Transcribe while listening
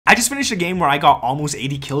just finished a game where I got almost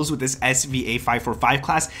 80 kills with this SVA 545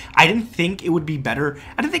 class. I didn't think it would be better.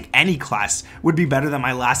 I didn't think any class would be better than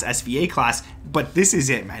my last SVA class, but this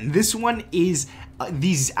is it, man. This one is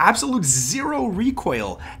these absolute zero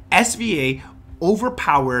recoil SVA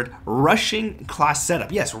overpowered rushing class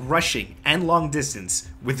setup. Yes, rushing and long distance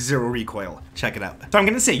with zero recoil. Check it out. So I'm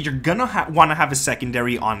gonna say you're gonna want to have a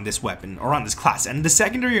secondary on this weapon or on this class, and the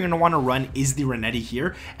secondary you're gonna want to run is the Renetti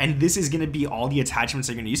here, and this is gonna be all the attachments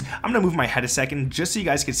you're gonna use. I'm gonna move my head a second just so you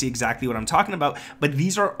guys can see exactly what I'm talking about, but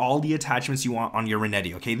these are all the attachments you want on your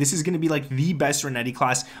Renetti. Okay, this is gonna be like the best Renetti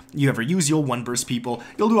class you ever use. You'll one burst people,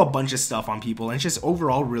 you'll do a bunch of stuff on people, and it's just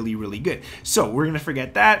overall really good. So we're gonna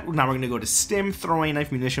forget that. Now we're gonna go to stim, throwing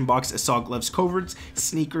knife, munition box, assault gloves, coverts,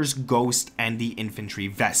 sneakers, ghost, and the infantry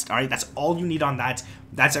vest. All right, that's all you need on that.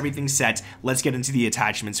 That's everything set. Let's get into the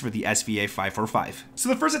attachments for the SVA 545. So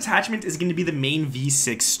the first attachment is going to be the main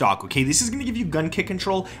V6 stock. Okay, this is going to give you gun kick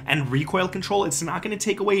control and recoil control. It's not going to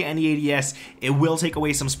take away any ADS. It will take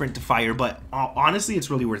away some sprint to fire, but honestly, it's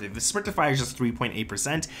really worth it. The sprint to fire is just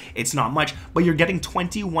 3.8%. It's not much, but you're getting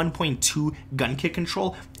 21.2 gun kick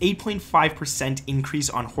control, 8.5% increase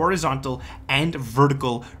on horizontal and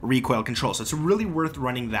vertical recoil control. So it's really worth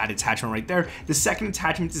running that attachment right there. The second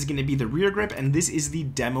attachment is going to be the rear grip, and this is the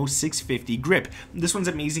Demo 650 grip. This one's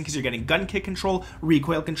amazing because you're getting gun kick control,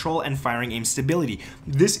 recoil control, and firing aim stability.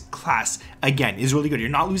 This class, again, is really good. You're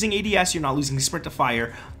not losing ADS, you're not losing sprint to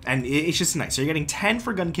fire, and it's just nice. So you're getting 10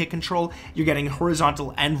 for gun kick control, you're getting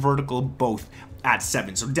horizontal and vertical both at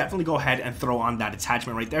 7. So definitely go ahead and throw on that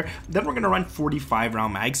attachment right there. Then we're going to run 45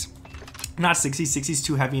 round mags. Not 60. 60 is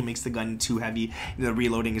too heavy. It makes the gun too heavy. The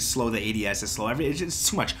reloading is slow. The ADS is slow. It's just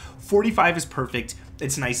too much. 45 is perfect.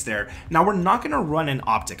 It's nice there. Now, we're not going to run an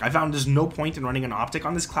optic. I found there's no point in running an optic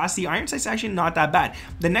on this class. The iron sight's actually not that bad.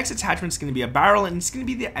 The next attachment is going to be a barrel, and it's going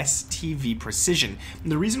to be the STV Precision.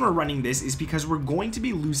 And the reason we're running this is because we're going to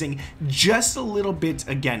be losing just a little bit,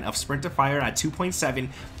 again, of sprint to fire at 2.7,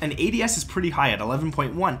 and ADS is pretty high at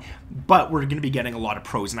 11.1, but we're going to be getting a lot of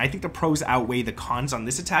pros. And I think the pros outweigh the cons on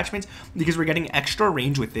this attachment because we're getting extra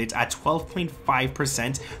range with it at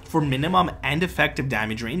 12.5% for minimum and effective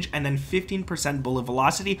damage range, and then 15% bullet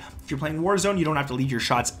velocity. If you're playing Warzone, you don't have to lead your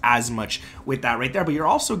shots as much with that right there, but you're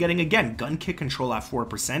also getting, again, gun kick control at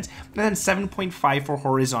 4%, and then 7.5 for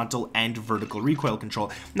horizontal and vertical recoil control.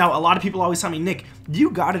 Now, a lot of people always tell me, Nick, you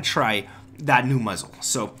gotta try that new muzzle.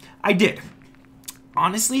 So I did.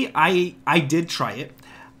 Honestly, I did try it.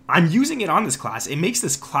 I'm using it on this class. It makes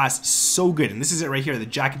this class so good. And this is it right here, the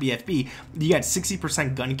Jack BFB. You get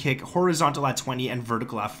 60% gun kick, horizontal at 20, and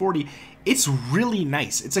vertical at 40. It's really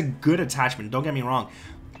nice. It's a good attachment, don't get me wrong.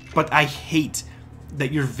 But I hate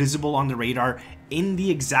that you're visible on the radar in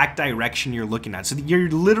the exact direction you're looking at. So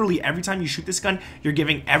you're literally, every time you shoot this gun, you're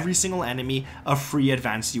giving every single enemy a free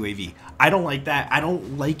advanced UAV. I don't like that. I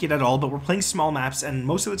don't like it at all, but we're playing small maps, and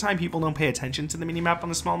most of the time people don't pay attention to the minimap on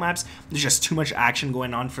the small maps. There's just too much action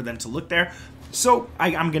going on for them to look there. So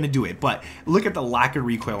I'm gonna do it, but look at the lack of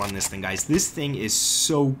recoil on this thing, guys. This thing is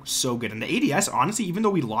so good. And the ADS, honestly, even though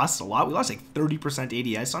we lost a lot, we lost like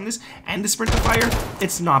 30% ADS on this, and the sprint to fire,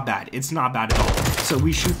 it's not bad. It's not bad at all. So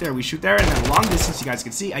we shoot there, and then long distance, you guys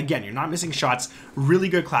can see, again, you're not missing shots. Really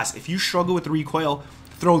good class. If you struggle with recoil,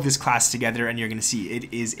 throw this class together and you're gonna see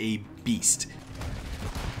it is a beast.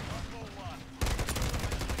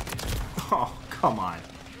 Oh, come on.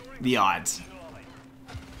 The odds.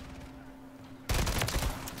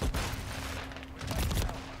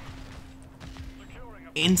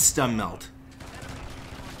 Insta melt.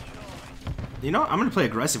 You know, I'm gonna play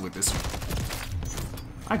aggressive with this.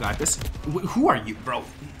 I got this. Who are you, bro?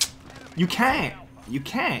 You can't. You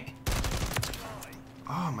can't.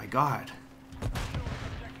 Oh my god.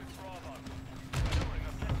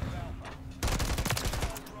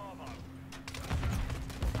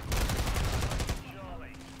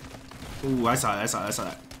 Ooh, I saw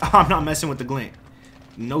that. I'm not messing with the glint.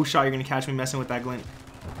 No shot you're gonna catch me messing with that glint.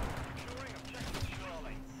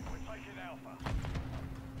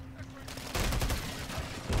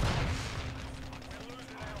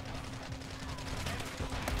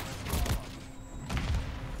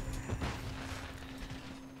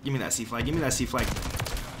 Give me that C flag. Give me that C flag.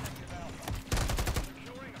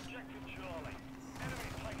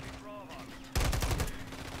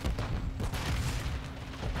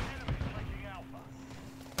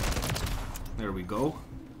 There we go.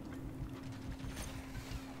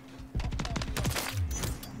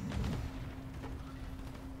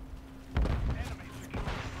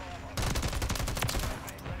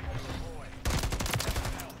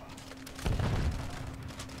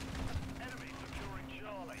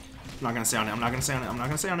 I'm not gonna stay on it. I'm not gonna stay on it. I'm not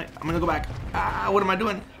gonna stay on it. I'm gonna go back. Ah, what am I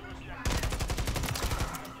doing?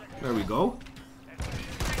 There we go.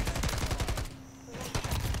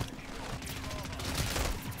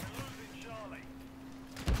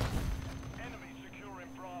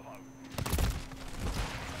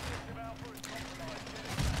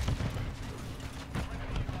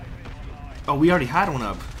 Oh, we already had one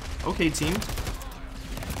up. Okay, team.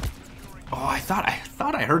 Oh, I thought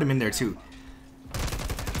I heard him in there too.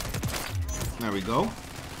 There we go.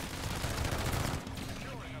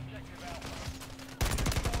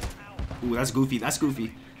 Ooh, that's goofy. That's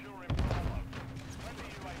goofy.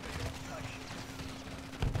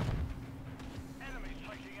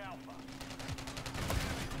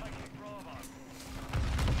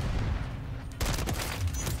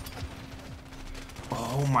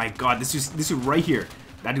 Oh my god, this dude right here.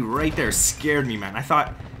 That dude right there scared me, man.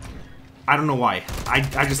 I don't know why. I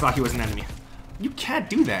just thought he was an enemy. You can't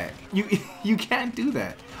do that. You can't do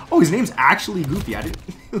that. Oh, his name's actually Goofy. I didn't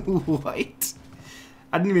what?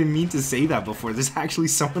 I didn't even mean to say that before. There's actually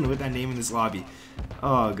someone with that name in this lobby.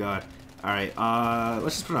 Oh god. Alright,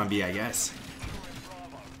 let's just put it on B, I guess.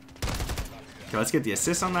 Okay, let's get the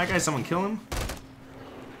assist on that guy. Someone kill him.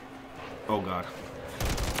 Oh god.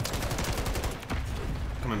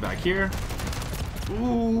 Coming back here.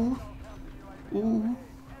 Ooh. Ooh.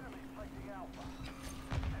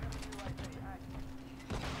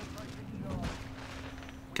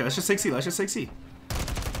 Okay, let's just take C. Let's just take C.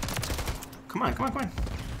 Come on, come on, come on.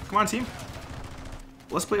 Come on, team.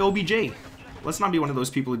 Let's play OBJ. Let's not be one of those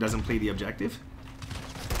people who doesn't play the objective.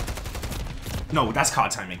 No, that's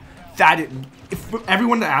COD timing. If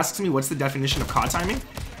everyone that asks me what's the definition of COD timing,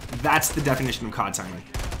 that's the definition of COD timing.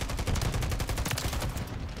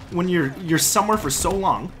 When you're somewhere for so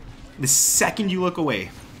long, the second you look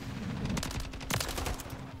away,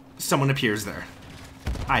 someone appears there.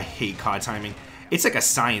 I hate COD timing. It's like a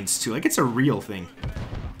science too. Like it's a real thing.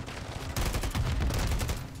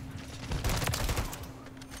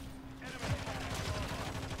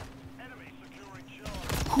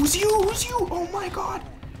 Who's you? Who's you? Oh my god.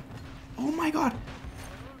 Oh my god.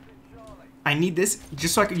 I need this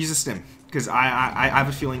just so I can use a stim. Because I have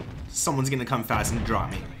a feeling someone's going to come fast and drop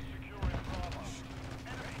me.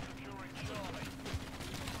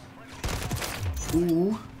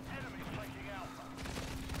 Ooh.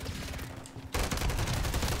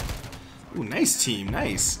 Ooh, nice team.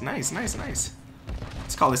 Nice. Nice, nice, nice.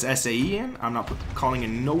 Let's call this SAE in. I'm not calling it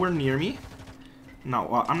nowhere near me.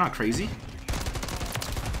 No, I'm not crazy.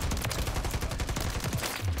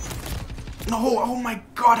 No, oh my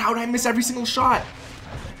god, how did I miss every single shot?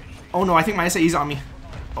 Oh no, I think my SAE's on me.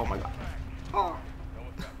 Oh my god. Oh.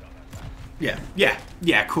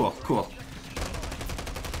 Yeah, cool, cool.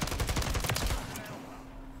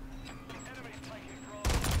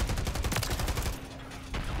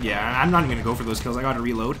 Yeah, I'm not even gonna go for those kills. I gotta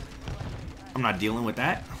reload. I'm not dealing with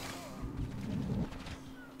that.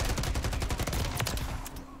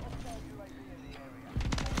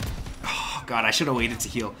 Oh god, I should have waited to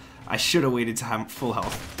heal. I should have waited to have full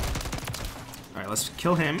health. Alright, let's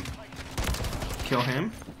kill him. Kill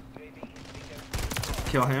him.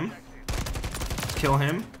 Kill him. Kill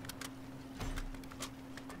him.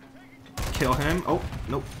 Kill him. Oh,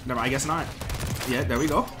 nope. Never, I guess not. Yeah, there we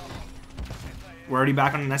go. We're already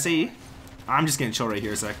back on an SAE. I'm just gonna chill right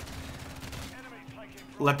here a sec.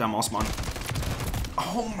 Let them all spawn.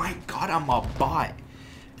 Oh my god, I'm a bot.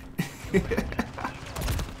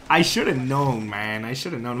 I should have known, man. I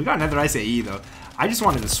should have known. We got another SAE, though. I just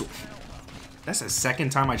wanted to... That's the second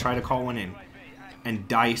time I try to call one in. And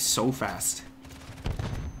die so fast.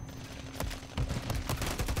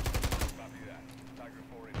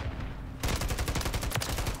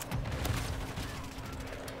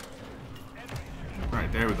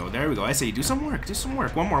 Alright, there we go. There we go. SAE, do some work. Do some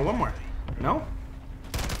work. One more, one more. No?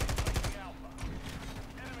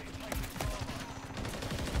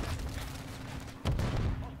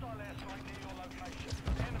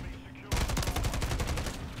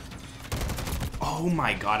 Oh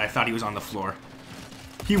my god, I thought he was on the floor.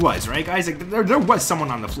 He was, right, guys? Like there was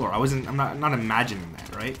someone on the floor. I'm not imagining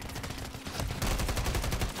that, right?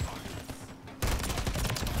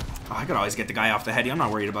 Oh, I could always get the guy off the heady. I'm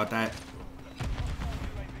not worried about that.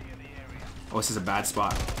 Oh, this is a bad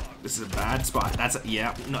spot. This is a bad spot.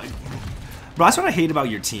 Yeah, no. Bro, that's what I hate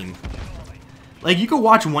about your team. Like, you could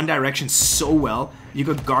watch One Direction so well, you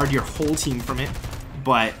could guard your whole team from it,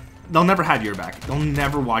 but they'll never have your back. They'll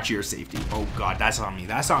never watch your safety. Oh god, that's on me.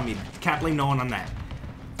 That's on me. Can't blame no one on that.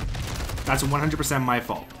 That's 100% my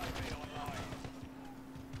fault.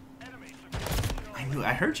 I knew.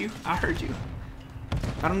 I heard you. I heard you.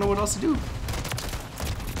 I don't know what else to do.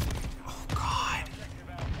 Oh god.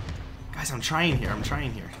 Guys, I'm trying here. I'm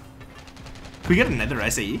trying here. Can we get another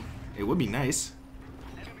SAE? It would be nice.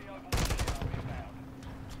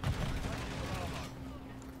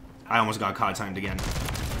 I almost got COD timed again.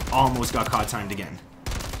 Almost got COD timed again.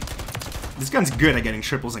 This gun's good at getting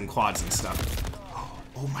triples and quads and stuff.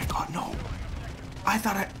 Oh my god, no. I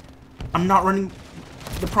thought I'm not running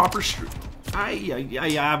the proper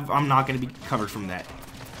I'm not going to be covered from that.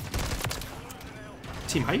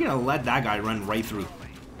 Team, how are you going to let that guy run right through?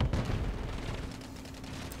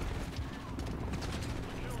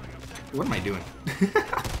 What am I doing?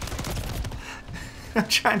 I'm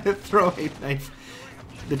trying to throw a knife.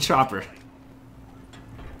 The chopper.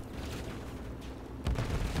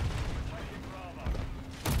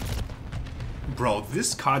 Bro,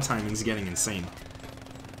 this COD timing is getting insane.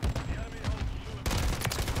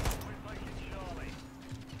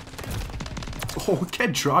 Oh,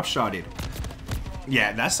 get drop shotted.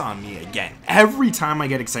 Yeah, that's on me again. Every time I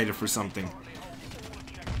get excited for something.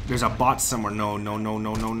 There's a bot somewhere. No.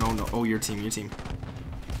 Oh, your team.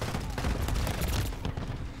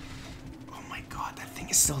 Oh my god, that thing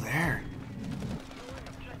is still there.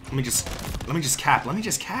 Let me just cap.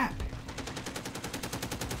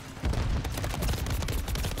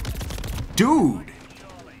 Dude.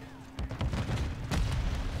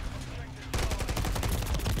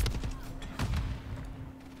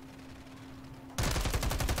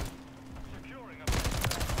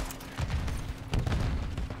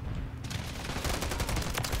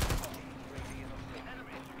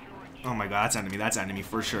 Oh my god, that's enemy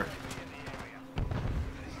for sure.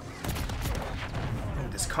 Oh,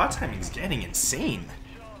 this COD timing is getting insane.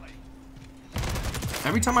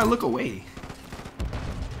 Every time I look away.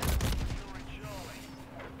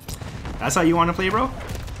 That's how you want to play, bro?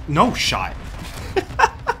 No shot.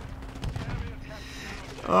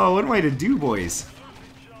 Oh, what am I to do, boys?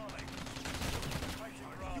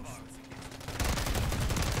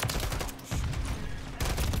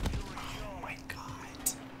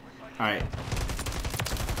 Alright.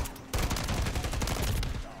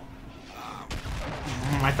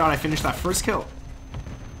 I thought I finished that first kill.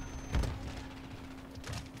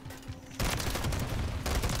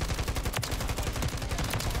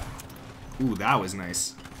 Ooh, that was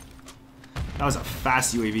nice. That was a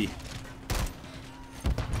fast UAV.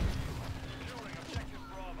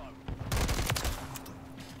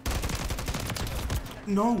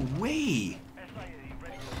 No way!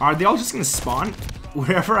 Are they all just gonna spawn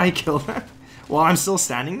wherever I kill them while I'm still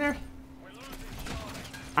standing there?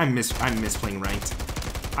 I miss playing ranked.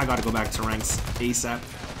 I gotta go back to ranks ASAP.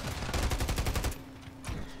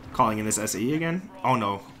 Calling in this SAE again? Oh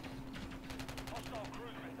no.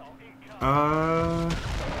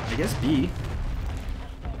 I guess B.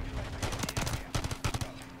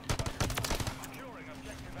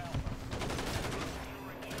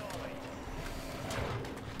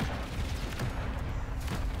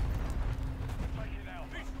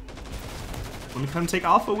 Let me come take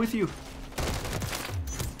Alpha with you.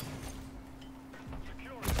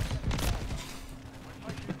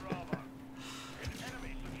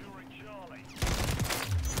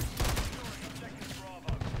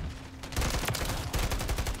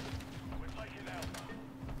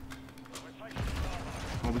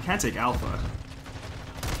 Well, we can't take Alpha.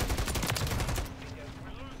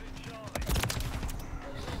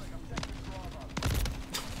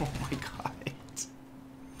 Oh my god.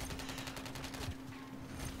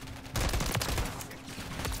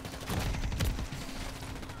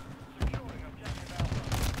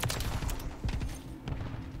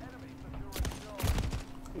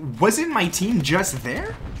 Wasn't my team just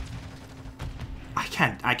there?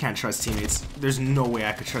 I can't trust teammates. There's no way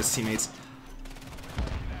I could trust teammates.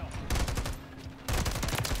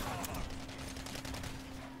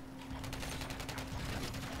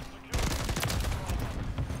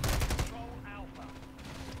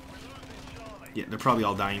 Yeah, they're probably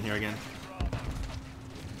all dying here again.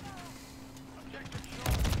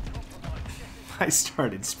 I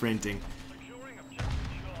started sprinting.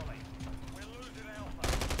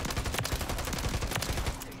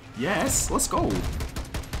 Yes, let's go.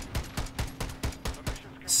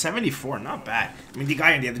 74, not bad. I mean, the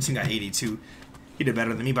guy on the other team got 82. He did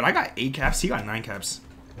better than me, but I got 8 caps. He got 9 caps.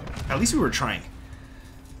 At least we were trying.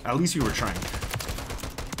 At least we were trying.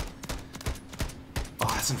 Oh,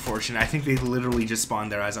 that's unfortunate. I think they literally just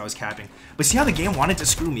spawned there as I was capping. But see how the game wanted to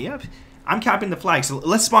screw me up? I'm capping the flag, so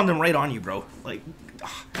let's spawn them right on you, bro. Like,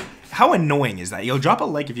 how annoying is that? Yo, drop a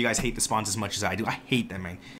like if you guys hate the spawns as much as I do. I hate them, man.